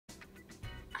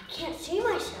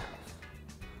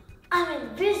I'm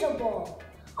invisible.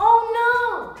 Oh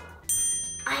no!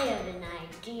 I have an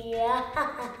idea.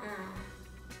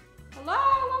 Hello?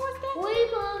 What was that? Wait,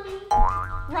 Mommy.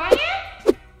 Ryan?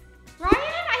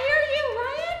 Ryan? I hear you,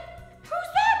 Ryan. Who's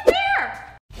that there?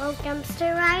 Welcome to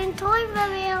Ryan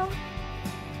Toyville.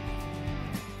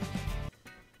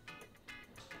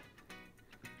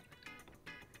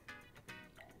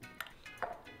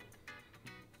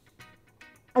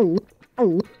 Oh,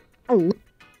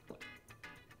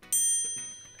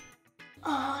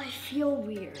 I feel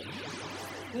weird.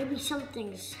 Maybe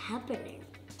something's happening.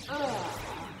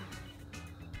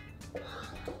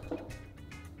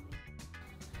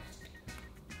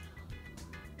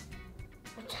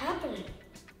 What's happening?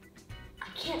 I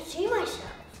can't see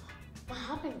myself. What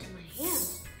happened to my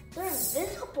hands? They're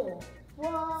invisible.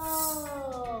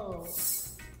 Whoa!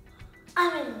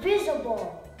 I'm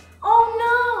invisible. Oh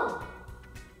no!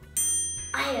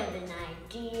 I have an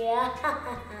idea.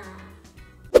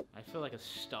 I feel like a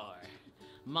star.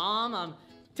 Mom, I'm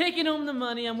taking home the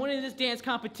money, I'm winning this dance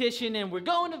competition, and we're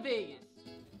going to Vegas.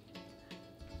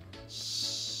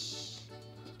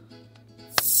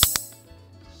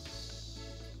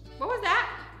 What was that?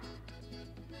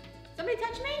 Somebody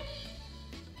touch me?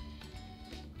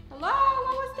 Hello?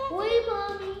 What was that? Wait,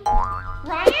 Mommy.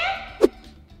 Ryan?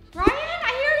 Ryan?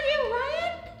 I hear you,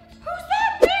 Ryan. Who's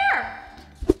that there?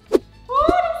 Oh,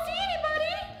 I don't see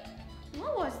anybody.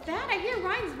 What was that? I hear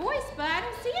Ryan's voice, but I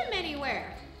don't see him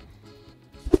anywhere.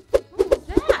 What was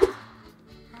that?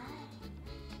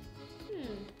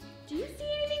 Do you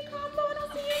see anything, Combo? I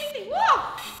don't see anything. Whoa!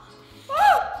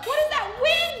 Oh! What is that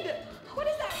wind? What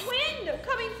is that wind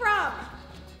coming from?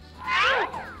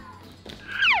 Ow!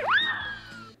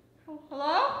 Oh,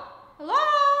 hello? Hello?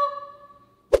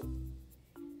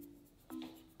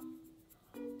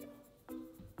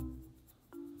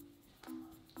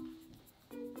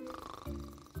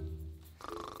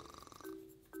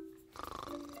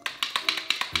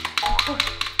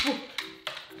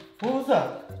 What was that?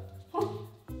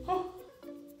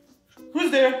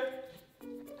 Who's there?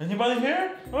 Anybody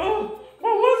here? Oh,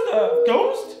 what was that?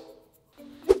 Ghost?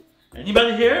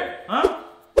 Anybody here? Huh?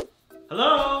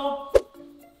 Hello?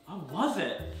 What was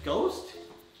it? Ghost?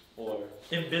 Or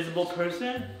invisible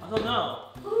person? I don't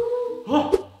know.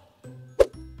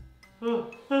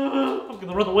 I'm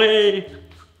gonna run away.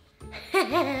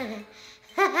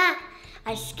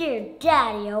 I scared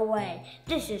Daddy away.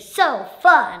 This is so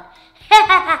fun.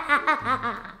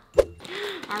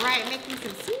 All right, making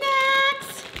some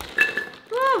snacks.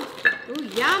 Ooh, ooh,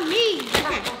 yummy.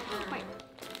 Okay, wait.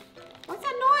 What's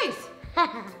that noise?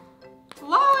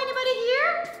 Hello, anybody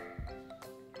here?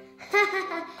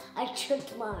 I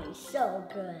tricked Mommy so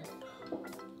good.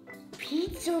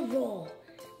 Pizza roll.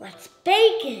 Let's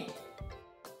bake it.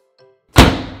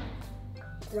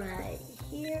 Right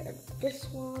here, this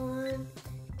one,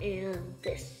 and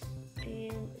this,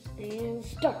 and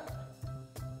start.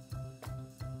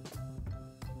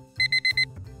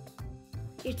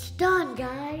 It's done,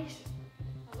 guys.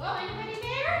 Hello, anybody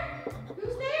there?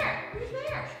 Who's there? Who's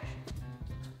there?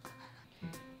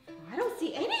 I don't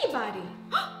see anybody.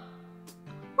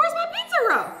 Where's my pizza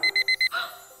roll?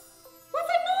 What's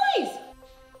that noise?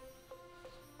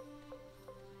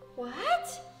 What?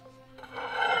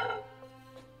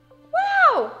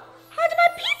 Wow! How did my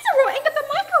pizza roll end up in the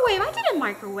microwave? I didn't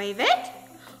microwave it.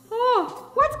 Oh,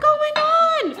 what's going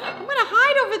on? I'm gonna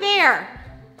hide over there.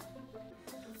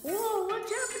 Whoa,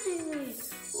 what's happening?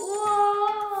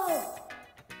 Whoa!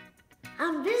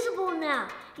 I'm visible now.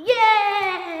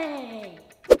 Yay!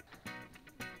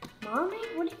 Mommy,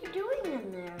 what are you doing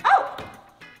in there? Oh,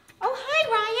 hi,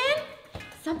 Ryan.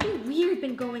 Something weird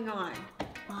been going on.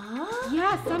 What?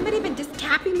 Yeah, somebody been just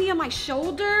tapping me on my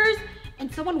shoulders,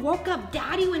 and someone woke up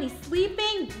Daddy when he's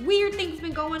sleeping. Weird things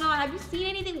been going on. Have you seen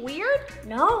anything weird?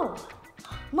 No.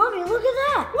 Mommy, look at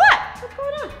that. What? What's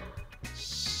going on?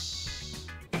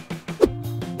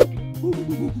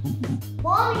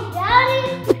 Mommy, Daddy!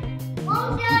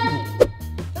 Mom, Daddy!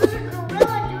 There's a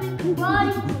gorilla doing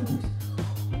karate moves.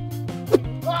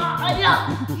 Yeah.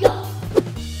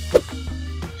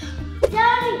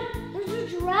 Daddy, there's a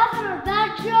giraffe in our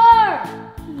backyard.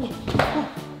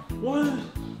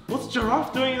 What's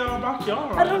giraffe doing in our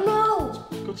backyard? I don't know.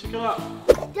 Go check it out.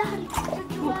 Daddy, the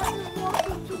giraffe is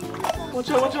walking towards us. Watch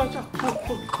out.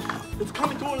 Oh. It's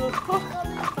coming towards us.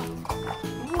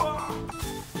 Whoa.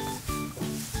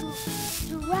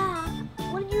 Giraffe,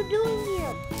 what are you doing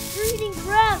here? You're eating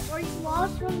grass. Are you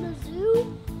lost from the zoo?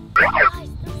 Guys,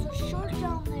 there's a shark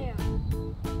down there.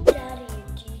 Daddy,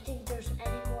 do you think there's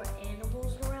any more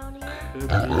animals around here?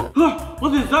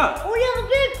 What is that? Oh yeah, the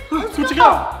pig! Let's Go go! check it out.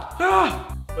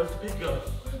 Where's the pig go?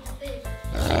 Where's the pig?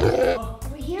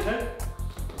 Over here?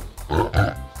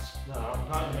 Okay. No, I'm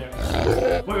not in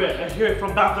here. Wait, I hear it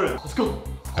from bathroom. Let's go.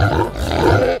 There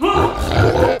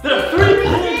are 3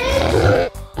 pigs!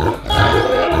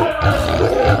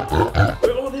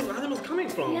 Where are all these animals coming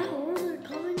from? Yeah, where are they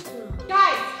coming from?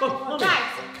 Guys, Oh, guys.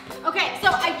 Okay, so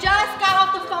I just got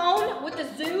off the phone with the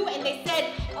zoo and they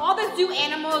said all the zoo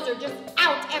animals are just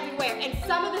out everywhere and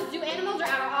some of the zoo animals are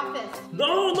at our office.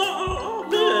 No,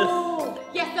 this.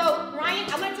 Yeah, so Ryan,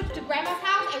 I'm gonna take you to Grandma's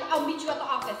house and I'll meet you at the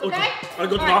office, okay? I'll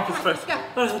go to the All right, office come on, first.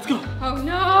 Let's go. Let's go. Oh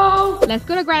no! Let's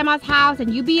go to Grandma's house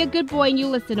and you be a good boy and you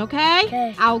listen, okay?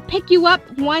 Okay. I'll pick you up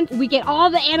once we get all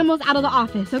the animals out of the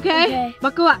office, okay? Okay.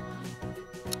 Buckle up.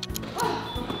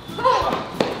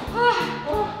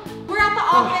 We're at the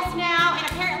office now and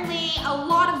apparently a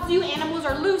lot of zoo animals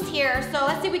are loose here, so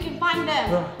let's see if we can find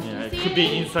them. Yeah, it See could any?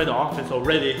 be inside the office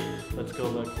already. Let's go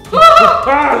look.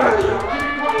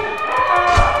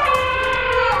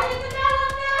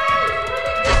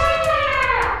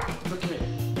 Okay.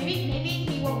 Maybe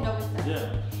he won't notice them.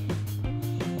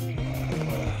 Yeah.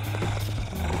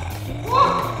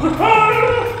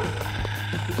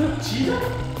 Is that a cheetah?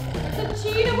 It's a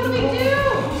cheetah, what do we do?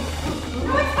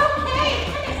 No, it's okay.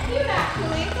 It's kind of cute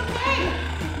actually. It's okay.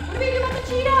 What do we do about the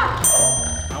cheetah?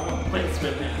 I want to play with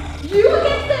him. You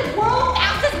against the world's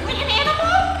fastest land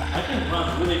animal? I can run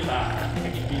really fast. I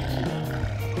can beat cheetah.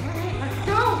 Let's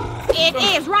go. It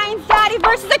is Ryan's daddy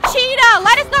versus a cheetah.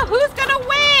 Let us know who's gonna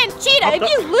win. Cheetah, if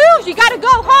you lose, you gotta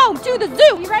go home to the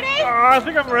zoo. You ready? I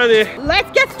think I'm ready. Let's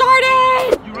get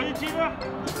started. You ready, cheetah?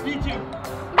 Me too.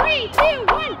 3, 2,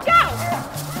 1, go.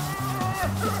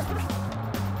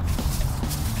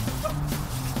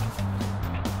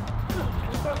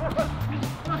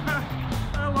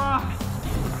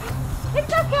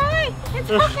 It's okay. It's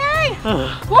okay.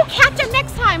 We'll catch him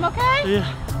next time, okay?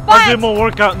 Yeah. But- I'll do more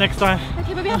workout next time.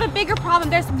 Okay, but we have a bigger problem.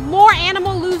 There's more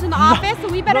animal loose in the office, so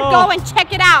we better No. go and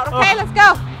check it out, okay? Let's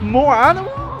go. More animals?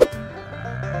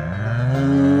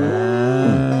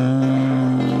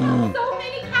 So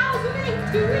many cows. What are they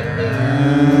doing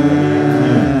here?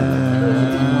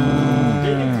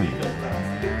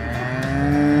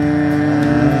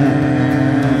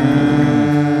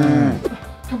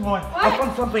 Come on, I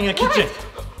found something in the kitchen.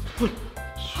 Look.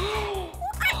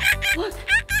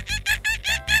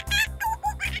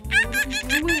 What are you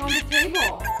doing on the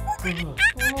table?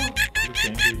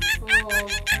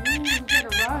 We better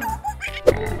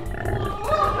run.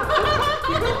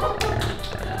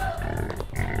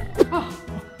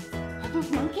 Are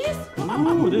those monkeys?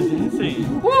 Ooh, they're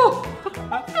dancing. Whoa!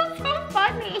 That's so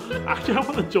funny. Actually, I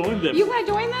want to join them. You wanna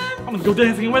join them? I'm gonna go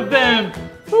dancing with them.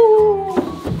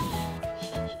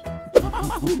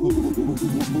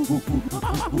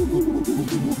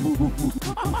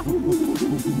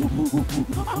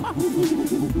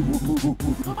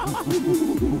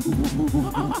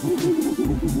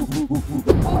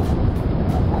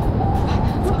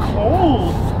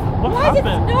 Cold. What Why is it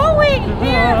happened? snowing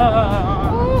here?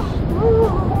 Ah.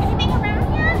 Anything around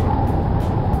here?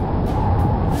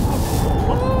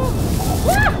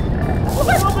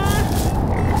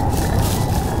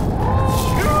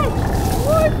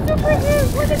 What's over here?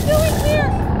 What's it doing here?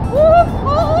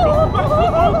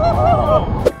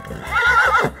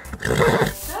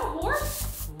 Is that a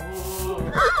horse?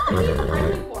 Maybe it's a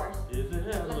friendly horse. Is it?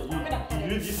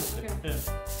 You use it. Yeah.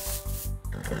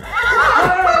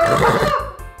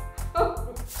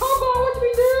 Combo, what do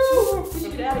we do? We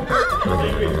should get out of here.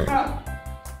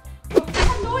 What's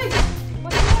that noise?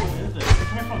 What's that noise? What is it?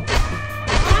 Coming from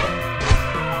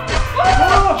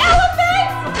Elephant!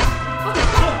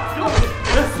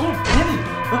 There's so many.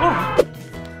 What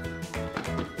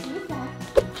is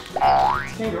that?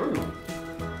 Kangaroo.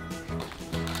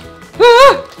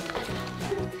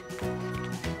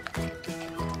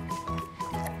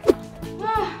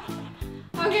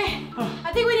 Okay,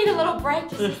 I think we need a little break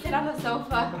just to sit on the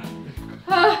sofa.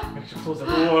 I should close the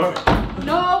door.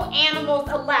 No animals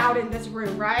allowed in this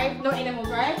room, right? No animals,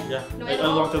 right? Yeah, No I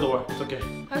animals? locked the door. It's okay.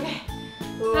 Okay.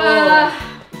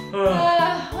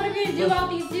 Oh. What are we gonna do about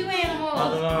these zoo I don't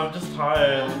animals? know, I'm just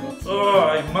tired. Me too. Oh,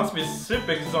 I must be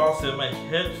super exhausted. My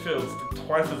head feels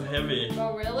twice as heavy.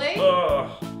 Oh, really?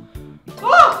 Oh.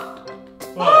 Oh!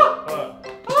 What?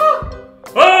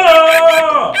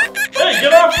 Oh! Hey,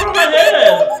 get off from my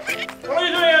head! What are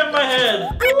you doing on my head? No!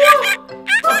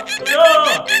 Get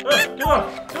off!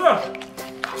 Get off!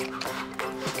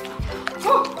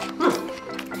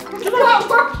 It's not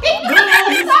working! No,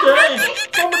 he's It's not staying! working!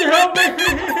 Somebody help me!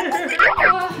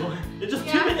 Uh, There's just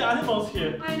Yeah. too many animals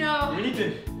here. I know. We need to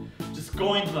just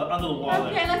go into the under the water.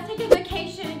 Okay, let's take a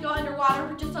vacation and go underwater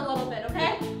for just a little bit,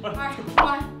 okay? Alright,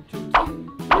 1, 2,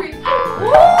 3.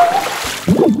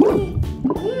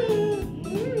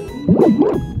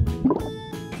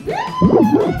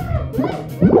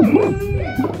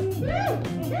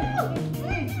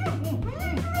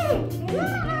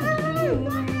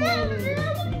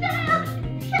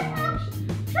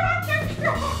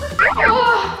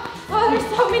 Oh, there's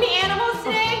so many animals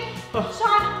today.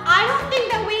 Sean, I don't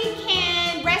think that we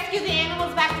can rescue the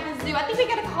animals back to the zoo. I think we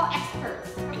gotta call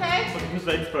experts, okay? Who's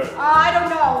the expert? I don't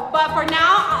know, but for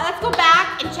now, let's go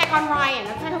back and check on Ryan,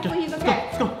 okay? Hopefully he's okay.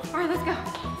 Let's go. All right, let's go.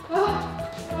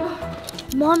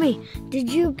 Mommy, did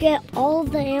you get all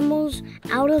of the animals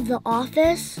out of the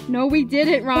office? No, we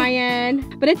didn't,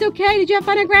 Ryan. But it's okay. Did you have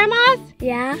fun at Grandma's?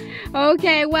 Yeah.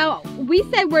 Okay, well, we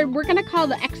said we're gonna call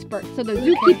the experts, so the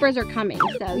zookeepers are coming.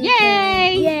 So,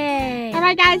 yay! Yay. All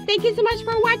right, guys, thank you so much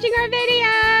for watching our video.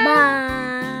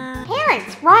 Bye.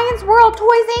 Parents, Ryan's World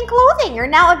Toys and Clothing are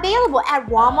now available at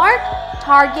Walmart,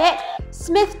 Target,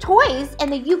 Smith Toys in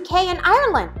the UK and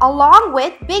Ireland, along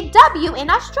with Big W in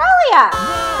Australia.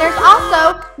 There's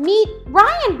also Meet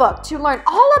Ryan book to learn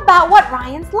all about what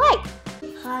Ryan's like.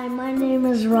 Hi, my name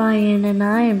is Ryan and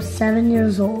I am 7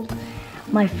 years old.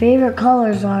 My favorite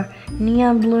colors are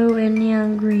neon blue and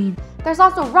neon green. There's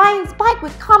also Ryan's bike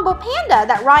with Combo Panda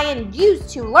that Ryan used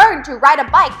to learn to ride a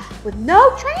bike with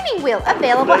no training wheel,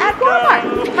 available at Walmart.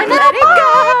 Let it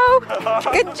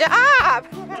go! Good job!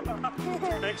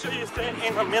 Make sure you stay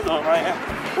in the middle, Ryan.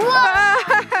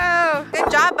 Whoa! Good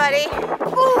job, buddy.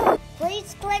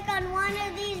 Please click on one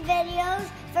of these videos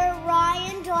for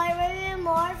Ryan Toy Review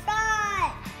more.